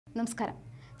നമസ്കാരം.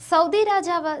 സൗദി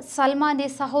രാജാവ് സൽമാന്റെ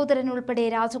സഹോദരൻ ഉൾപ്പെടെ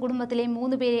രാജകുടുംബത്തിലെ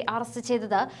 3 പേരെ അറസ്റ്റ്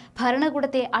ചെയ്തത്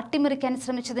ഭരണകൂടത്തെ അട്ടിമറിക്കാൻ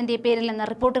ശ്രമിച്ചതിന്റെ പേരിലെന്ന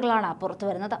റിപ്പോർട്ടുകളാണ്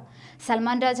പുറത്തുവരുന്നത്.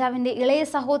 സൽമാൻ രാജാവിന്റെ ഇളയ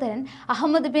സഹോദരൻ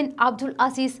അഹമ്മദ് ബിൻ അബ്ദുൽ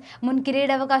അസീസ്, മുൻ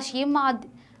കിരീടാവകാശിയും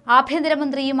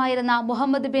ആഭ്യന്തരമന്ത്രിയുമായിരുന്ന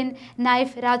Muhammad bin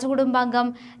knife, രാജകുടുംബാംഗം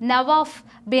Nawaf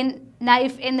bin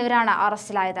knife എന്നിവരാണ്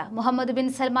അറസ്റ്റിലായത്. മുഹമ്മദ് ബിൻ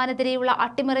സൽമാനെതിരെയുള്ള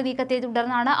അട്ടിമറി നീക്കത്തെ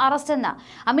തുടർന്നാണ് അറസ്റ്റെന്ന്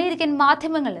അമേരിക്കൻ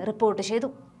മാധ്യമങ്ങൾ റിപ്പോർട്ട് ചെയ്തു.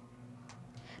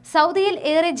 സൗദിയിൽ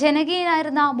ഏറെ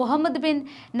ജനകീയനായിരുന്ന മുഹമ്മദ് ബിൻ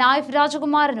നൈഫ്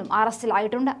രാജകുമാരനും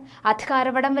അറസ്റ്റിലായിട്ടുണ്ട്. അധികാര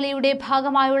വടംവലിയുടെ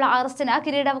ഭാഗമായുള്ള അറസ്റ്റിന്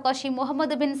കിരീടാവകാശി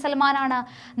മുഹമ്മദ് ബിൻ സൽമാനാണ്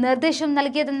നിർദ്ദേശം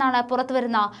നൽകിയതെന്നാണ്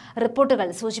പുറത്തുവരുന്ന റിപ്പോർട്ടുകൾ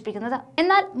സൂചിപ്പിക്കുന്നത്.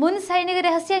 എന്നാൽ മുൻ സൈനിക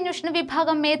രഹസ്യാന്വേഷണ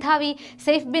വിഭാഗം മേധാവി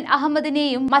സെയ്ഫ് ബിൻ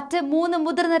അഹമ്മദിനെയും മറ്റ് 3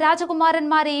 മുതിർന്ന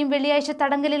രാജകുമാരന്മാരെയും വെള്ളിയാഴ്ച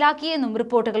തടങ്കലിലാക്കിയെന്നും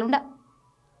റിപ്പോർട്ടുകളുണ്ട്.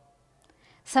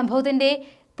 സംഭവത്തിന്റെ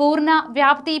പൂർണ്ണ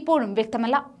വ്യാപ്തി ഇപ്പോഴും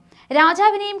വ്യക്തമല്ല.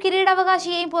 രാജാവിനെയും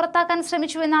കിരീടാവകാശിയെയും പുറത്താക്കാൻ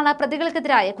ശ്രമിച്ചുവെന്നാണ്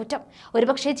പ്രതികൾക്കെതിരായ കുറ്റം.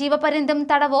 ഒരുപക്ഷെ ജീവപര്യന്തം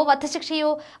തടവോ വധശിക്ഷയോ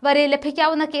വരെ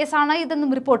ലഭിക്കാവുന്ന കേസാണ്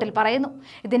ഇതെന്നും റിപ്പോർട്ടിൽ പറയുന്നു.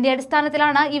 ഇതിന്റെ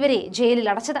അടിസ്ഥാനത്തിലാണ് ഇവരെ ജയിലിൽ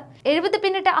അടച്ചത്. 70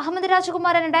 പിന്നിട്ട അഹമ്മദ്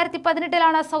രാജകുമാരൻ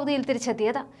 2018 സൗദിയിൽ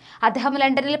തിരിച്ചെത്തിയത്. അദ്ദേഹം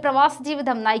ലണ്ടനിൽ പ്രവാസ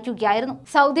ജീവിതം നയിക്കുകയായിരുന്നു.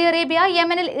 സൗദി അറേബ്യ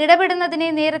യമനിൽ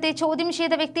ഇടപെടുന്നതിനെ നേരത്തെ ചോദ്യം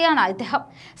ചെയ്ത വ്യക്തിയാണ് ഇദ്ദേഹം.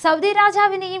 സൗദി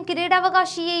രാജാവിനെയും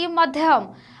കിരീടാവകാശിയെയും അദ്ദേഹം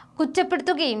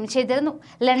കുറ്റപ്പെടുത്തുകയും ചെയ്തിരുന്നു.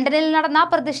 ലണ്ടനിൽ നടന്ന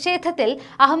പ്രതിഷേധത്തിൽ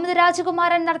അഹമ്മദ്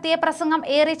രാജകുമാരൻ നടത്തിയ പ്രസംഗം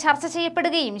ഏറെ ചർച്ച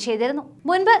ചെയ്യപ്പെടുകയും ചെയ്തിരുന്നു.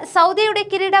 മുൻപ് സൗദിയുടെ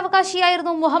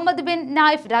കിരീടാവകാശിയായിരുന്നു മുഹമ്മദ് ബിൻ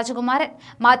നൈഫ് രാജകുമാരൻ.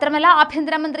 മാത്രമല്ല,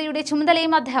 ആഭ്യന്തരമന്ത്രിയുടെ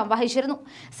ചുമതലയും അദ്ദേഹം വഹിച്ചിരുന്നു.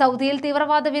 സൗദിയിൽ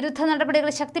തീവ്രവാദ വിരുദ്ധ നടപടികൾ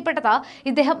ശക്തിപ്പെട്ടത്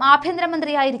ഇദ്ദേഹം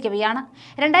ആഭ്യന്തരമന്ത്രിയായിരിക്കവെയാണ്.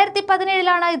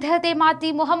 2017 ഇദ്ദേഹത്തെ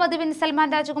മാറ്റി മുഹമ്മദ് ബിൻ സൽമാൻ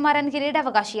രാജകുമാരൻ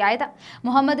കിരീടാവകാശിയായത്.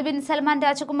 മുഹമ്മദ് ബിൻ സൽമാൻ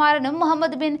രാജകുമാരനും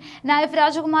മുഹമ്മദ് ബിൻ നൈഫ്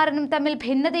രാജകുമാരനും തമ്മിൽ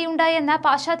ഭിന്നതയുണ്ടായെന്ന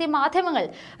പാശ്ചാത്യ മാധ്യമങ്ങൾ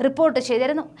റിപ്പോർട്ട്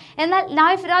ചെയ്തിരുന്നു. എന്നാൽ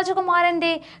നൈഫ് രാജകുമാരന്റെ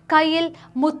കയ്യിൽ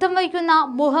മുത്തം വയ്ക്കുന്ന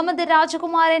മുഹമ്മദ്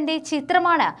രാജകുമാരന്റെ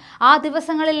ചിത്രമാണ് ആ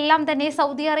ദിവസങ്ങളിലെല്ലാം തന്നെ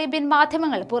സൗദി അറേബ്യൻ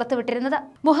മാധ്യമങ്ങൾ പുറത്തുവിട്ടിരുന്നത്.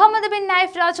 മുഹമ്മദ് ബിൻ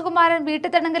നൈഫ് രാജകുമാരൻ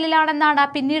വീട്ടുതടങ്കലിലാണെന്നാണ്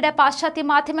പിന്നീട് പാശ്ചാത്യ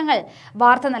മാധ്യമങ്ങൾ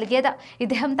വാർത്ത നൽകിയത്.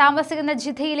 ഇദ്ദേഹം താമസിക്കുന്ന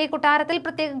ജിദ്ദയിലെ കൊട്ടാരത്തിൽ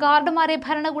പ്രത്യേക ഗാർഡുമാരെ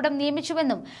ഭരണകൂടം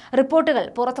നിയമിച്ചുവെന്നും റിപ്പോർട്ടുകൾ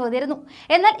പുറത്തുവന്നിരുന്നു.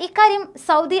 എന്നാൽ ഇക്കാര്യം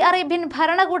സൗദി അറേബ്യൻ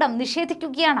ഭരണകൂടം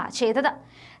നിഷേധിക്കുകയാണ് ചെയ്തത്.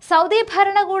 സൗദി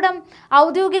ഭരണകൂടം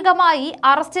ഔദ്യോഗികമായി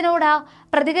അറസ്റ്റിനോട്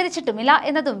പ്രതികരിച്ചിട്ടുമില്ല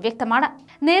എന്നതും വ്യക്തമാണ്.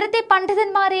 നേരത്തെ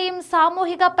പണ്ഡിതന്മാരെയും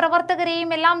സാമൂഹിക പ്രവർത്തകരെയും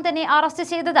എല്ലാം തന്നെ അറസ്റ്റ്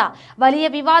ചെയ്തത് വലിയ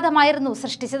വിവാദമായിരുന്നു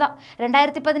സൃഷ്ടിച്ചത്.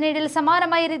 2017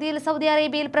 സമാനമായ രീതിയിൽ സൗദി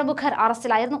അറേബ്യയിൽ പ്രമുഖർ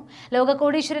അറസ്റ്റിലായിരുന്നു. ലോക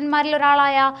കോടീശ്വരന്മാരിൽ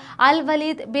ഒരാളായ അൽ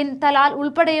വലീദ് ബിൻ തലാൽ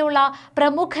ഉൾപ്പെടെയുള്ള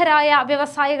പ്രമുഖരായ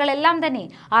വ്യവസായികളെല്ലാം തന്നെ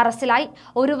അറസ്റ്റിലായി.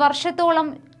 1 വർഷത്തോളം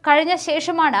കഴിഞ്ഞ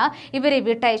ശേഷമാണ് ഇവരെ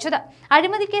വിട്ടയച്ചത്.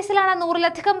 അഴിമതി കേസിലാണ്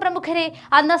 100-ലധികം പ്രമുഖരെ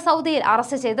അന്ന് സൗദിയിൽ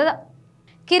അറസ്റ്റ് ചെയ്തത്.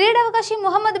 കിരീടാവകാശി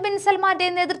മുഹമ്മദ് ബിൻ സൽമാന്റെ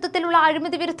നേതൃത്വത്തിലുള്ള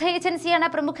അഴിമതി വിരുദ്ധ ഏജൻസിയാണ്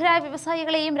പ്രമുഖരായ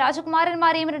വ്യവസായികളെയും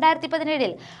രാജകുമാരന്മാരെയും 2017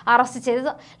 അറസ്റ്റ്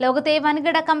ചെയ്തത്. ലോകത്തെ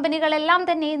വൻകിട കമ്പനികളെല്ലാം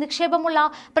തന്നെ നിക്ഷേപമുള്ള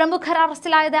പ്രമുഖർ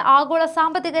അറസ്റ്റിലായത് ആഗോള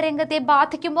സാമ്പത്തിക രംഗത്തെ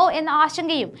ബാധിക്കുമോ എന്ന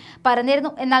ആശങ്കയും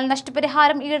പരന്നിരുന്നു. എന്നാൽ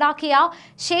നഷ്ടപരിഹാരം ഈടാക്കിയ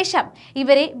ശേഷം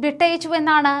ഇവരെ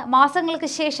വിട്ടയച്ചുവെന്നാണ്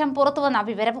മാസങ്ങൾക്ക് ശേഷം പുറത്തുവന്ന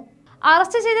വിവരവും.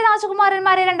 അറസ്റ്റ് ചെയ്ത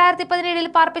രാജകുമാരന്മാരെ 2017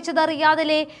 പാർപ്പിച്ചത്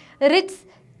റിയാദിലെ റിറ്റ്സ്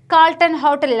കാൾട്ടൺ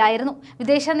ഹോട്ടലിലായിരുന്നു.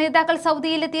 വിദേശ നേതാക്കൾ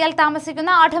സൗദിയിലെത്തിയാൽ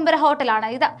താമസിക്കുന്ന ആഡംബര ഹോട്ടലാണ്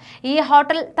ഇത്. ഈ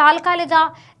ഹോട്ടൽ താൽക്കാലിക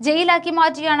ജയിലാക്കി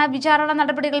മാറ്റിയാണ് വിചാരണ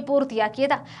നടപടികൾ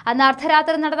പൂർത്തിയാക്കിയത്. അന്ന്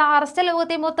അർദ്ധരാത്രി നടന്ന അറസ്റ്റ്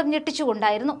ലോകത്തെ മൊത്തം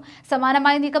ഞെട്ടിച്ചുകൊണ്ടായിരുന്നു.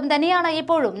 സമാനമായ നീക്കം തന്നെയാണ്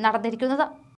ഇപ്പോഴും നടന്നിരിക്കുന്നത്.